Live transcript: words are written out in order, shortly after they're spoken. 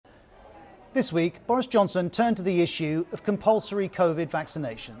This week, Boris Johnson turned to the issue of compulsory Covid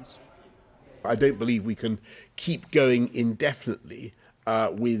vaccinations. I don't believe we can keep going indefinitely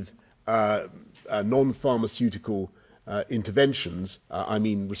with non-pharmaceutical interventions, I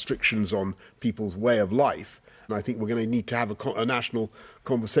mean restrictions on people's way of life. And I think we're going to need to have a national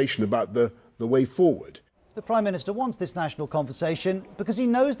conversation about the way forward. The Prime Minister wants this national conversation because he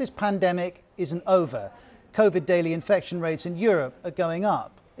knows this pandemic isn't over. Covid daily infection rates in Europe are going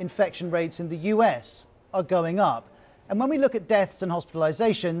up. Infection rates in the US are going up. And when we look at deaths and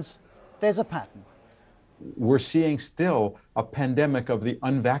hospitalizations, there's a pattern. We're seeing still a pandemic of the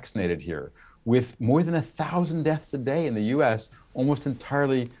unvaccinated here, with more than 1,000 deaths a day in the US, almost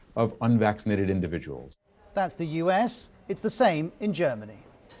entirely of unvaccinated individuals. That's the US. It's the same in Germany.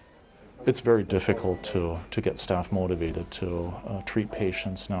 It's very difficult to get staff motivated to treat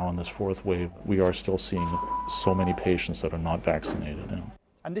patients now in this fourth wave. We are still seeing so many patients that are not vaccinated.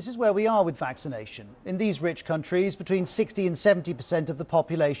 And this is where we are with vaccination. In these rich countries, between 60 and 70% of the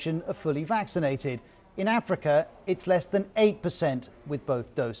population are fully vaccinated. In Africa, it's less than 8% with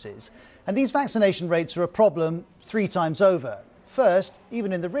both doses. And these vaccination rates are a problem 3 times over. First,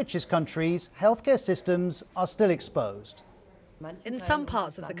 even in the richest countries, healthcare systems are still exposed. In some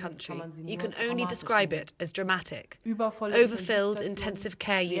parts of the country, you can only describe it as dramatic. Overfilled intensive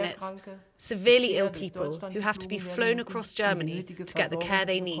care units, severely ill people who have to be flown across Germany to get the care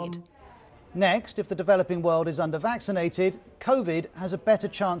they need. Next, if the developing world is under-vaccinated, COVID has a better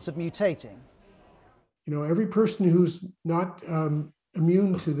chance of mutating. You know, every person who's not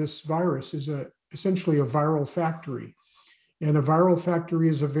immune to this virus is essentially a viral factory. And a viral factory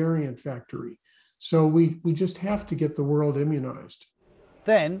is a variant factory. So we just have to get the world immunized.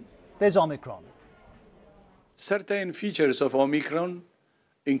 Then there's Omicron. Certain features of Omicron,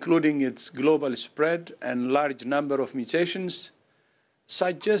 including its global spread and large number of mutations,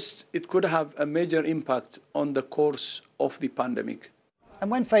 suggest it could have a major impact on the course of the pandemic.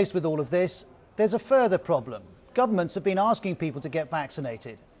 And when faced with all of this, there's a further problem. Governments have been asking people to get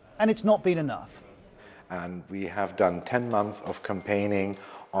vaccinated, and it's not been enough. And we have done 10 months of campaigning,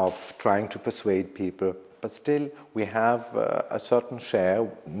 of trying to persuade people, but still we have a certain share,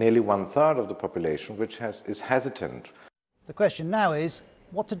 nearly 1/3 of the population, which is hesitant. The question now is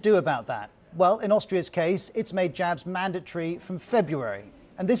what to do about that. Well, in Austria's case, it's made jabs mandatory from February,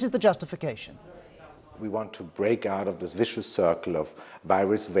 and this is the justification. We want to break out of this vicious circle of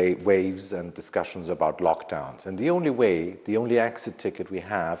virus waves and discussions about lockdowns. And the only way, the only exit ticket we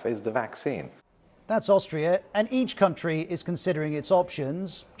have is the vaccine. That's Austria, and each country is considering its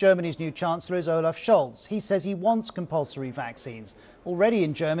options. Germany's new Chancellor is Olaf Scholz. He says he wants compulsory vaccines. Already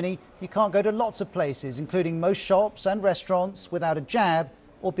in Germany, you can't go to lots of places, including most shops and restaurants, without a jab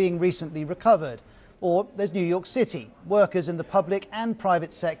or being recently recovered. Or there's New York City. Workers in the public and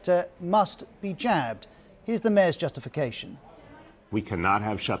private sector must be jabbed. Here's the mayor's justification. We cannot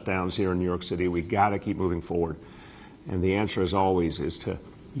have shutdowns here in New York City. We've got to keep moving forward. And the answer, as always, is to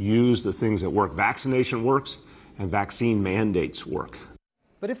use the things that work. Vaccination works and vaccine mandates work.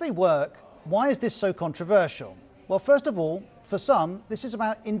 But if they work, why is this so controversial? Well, first of all, for some, this is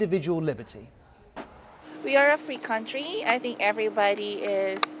about individual liberty. We are a free country. I think everybody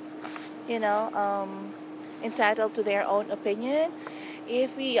is, entitled to their own opinion.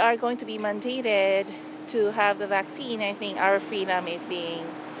 If we are going to be mandated to have the vaccine, I think our freedom is being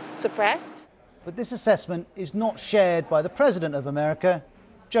suppressed. But this assessment is not shared by the President of America,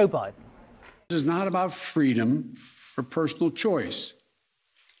 Joe Biden. This is not about freedom or personal choice.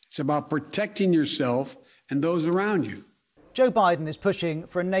 It's about protecting yourself and those around you. Joe Biden is pushing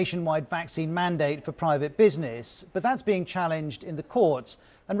for a nationwide vaccine mandate for private business, but that's being challenged in the courts,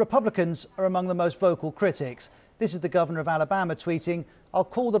 and Republicans are among the most vocal critics. This is the governor of Alabama tweeting, "I'll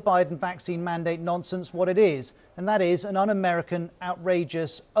call the Biden vaccine mandate nonsense what it is, and that is an un-American,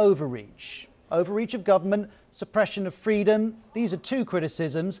 outrageous overreach." Overreach of government, suppression of freedom, these are 2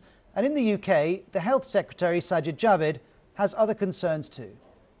 criticisms. And in the UK, the Health Secretary, Sajid Javid, has other concerns too.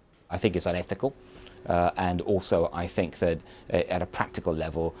 I think it's unethical. And also, I think that at a practical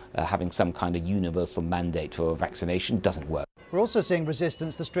level, having some kind of universal mandate for vaccination doesn't work. We're also seeing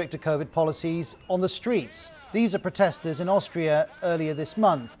resistance to stricter COVID policies on the streets. These are protesters in Austria earlier this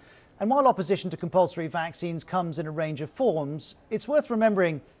month. And while opposition to compulsory vaccines comes in a range of forms, it's worth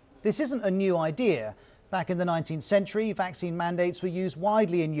remembering this isn't a new idea. Back in the 19th century, vaccine mandates were used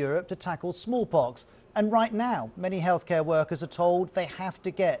widely in Europe to tackle smallpox. And right now, many healthcare workers are told they have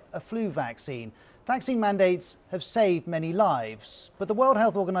to get a flu vaccine. Vaccine mandates have saved many lives, but the World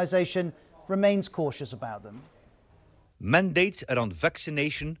Health Organization remains cautious about them. Mandates around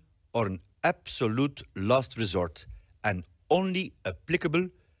vaccination are an absolute last resort and only applicable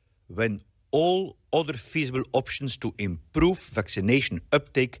when all other feasible options to improve vaccination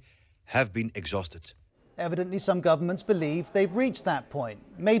uptake have been exhausted. Evidently, some governments believe they've reached that point.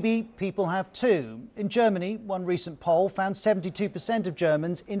 Maybe people have too. In Germany, one recent poll found 72% of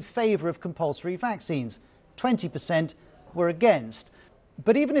Germans in favour of compulsory vaccines. 20% were against.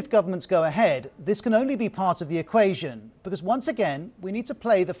 But even if governments go ahead, this can only be part of the equation, because once again, we need to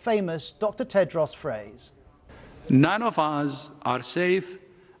play the famous Dr. Tedros phrase. None of us are safe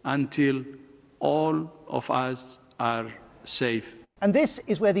until all of us are safe. And this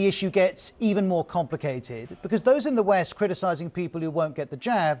is where the issue gets even more complicated, because those in the West criticising people who won't get the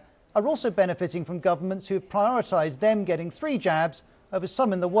jab are also benefiting from governments who have prioritised them getting 3 jabs over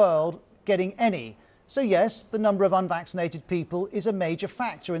some in the world getting any. So yes, the number of unvaccinated people is a major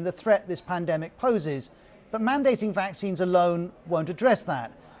factor in the threat this pandemic poses, but mandating vaccines alone won't address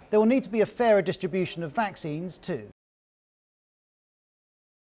that. There will need to be a fairer distribution of vaccines too.